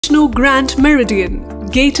Vishnu Grand Meridian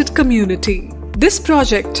gated community. This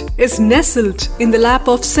project is nestled in the lap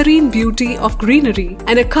of serene beauty of greenery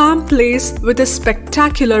and a calm place with a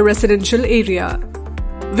spectacular residential area.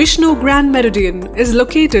 Vishnu Grand Meridian is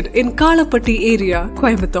located in Kalapatti area,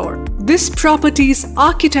 Coimbatore. This property's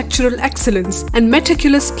architectural excellence and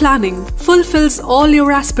meticulous planning fulfills all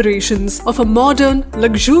your aspirations of a modern,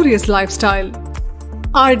 luxurious lifestyle.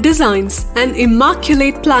 Our designs and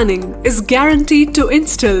immaculate planning is guaranteed to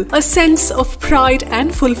instill a sense of pride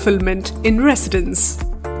and fulfillment in residents.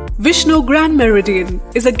 Vishnu Grand Meridian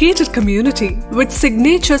is a gated community with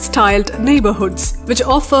signature-styled neighborhoods which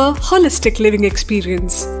offer holistic living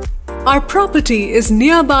experience. Our property is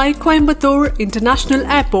nearby Coimbatore International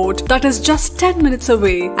Airport that is just 10 minutes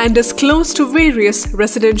away and is close to various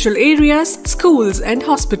residential areas, schools and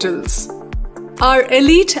hospitals. Our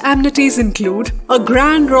elite amenities include a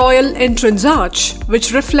grand royal entrance arch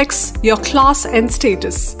which reflects your class and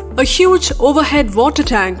status. A huge overhead water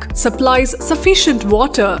tank supplies sufficient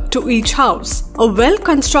water to each house. A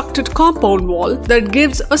well-constructed compound wall that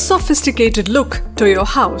gives a sophisticated look to your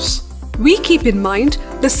house. We keep in mind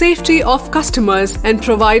the safety of customers and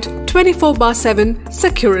provide 24/7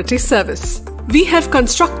 security service. We have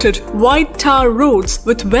constructed wide tar roads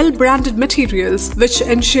with well-branded materials which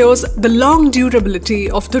ensures the long durability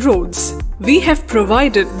of the roads. We have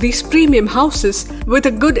provided these premium houses with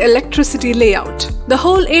a good electricity layout. The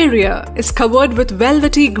whole area is covered with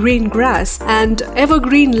velvety green grass and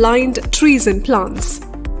evergreen-lined trees and plants.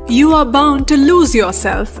 You are bound to lose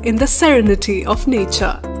yourself in the serenity of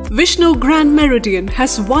nature. Vishnu Grand Meridian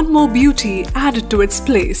has one more beauty added to its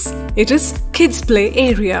place. It is Kids Play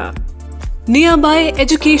Area. Nearby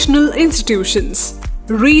educational institutions: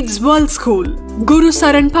 Reed's World School, Guru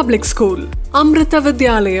Saran Public School, Amrita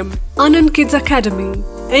Vidyalayam, Anand Kids Academy,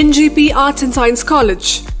 NGP Arts and Science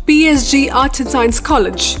College, PSG Arts and Science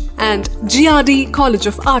College, and GRD College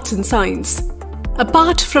of Arts and Science.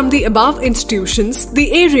 Apart from the above institutions,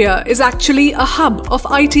 the area is actually a hub of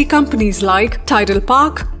IT companies like Tidal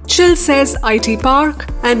Park, Chill Says IT Park,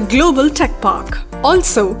 and Global Tech Park.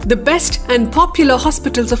 Also, the best and popular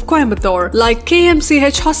hospitals of Coimbatore like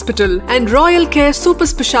KMCH Hospital and Royal Care Super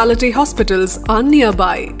Speciality Hospitals are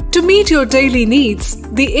nearby. To meet your daily needs,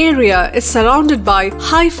 the area is surrounded by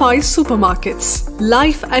hi-fi supermarkets.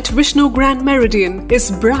 Life at Vishnu Grand Meridian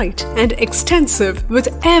is bright and extensive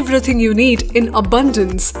with everything you need in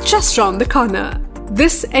abundance just round the corner.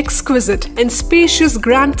 This exquisite and spacious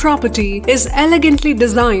grand property is elegantly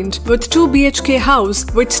designed with 2 BHK house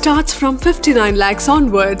which starts from 59 lakhs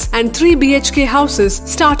onwards and 3 BHK houses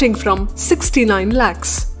starting from 69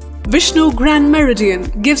 lakhs. Vishnu Grand Meridian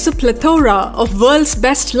gives a plethora of world's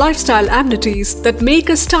best lifestyle amenities that make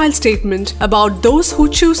a style statement about those who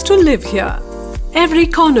choose to live here. Every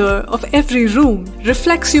corner of every room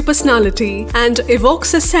reflects your personality and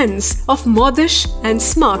evokes a sense of modish and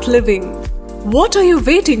smart living. What are you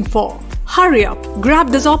waiting for? Hurry up, grab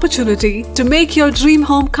this opportunity to make your dream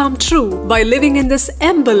home come true by living in this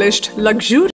embellished luxury.